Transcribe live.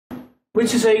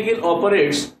Which cycle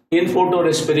operates in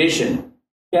photorespiration?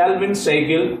 Calvin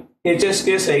cycle,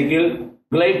 HSK cycle,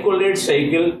 glycolate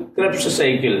cycle, Krebs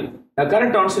cycle. The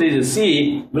correct answer is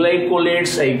C, glycolate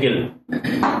cycle.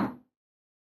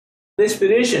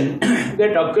 Respiration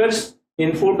that occurs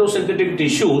in photosynthetic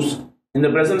tissues in the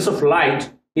presence of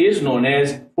light is known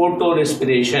as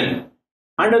photorespiration.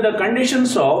 Under the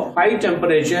conditions of high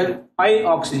temperature, high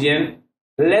oxygen,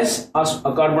 less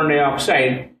carbon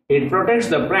dioxide, it protects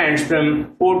the plants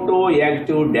from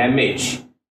photoactive damage.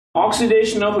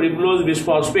 Oxidation of ribulose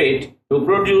bisphosphate to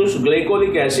produce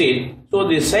glycolic acid. So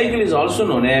this cycle is also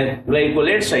known as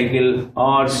glycolate cycle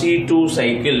or C2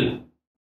 cycle.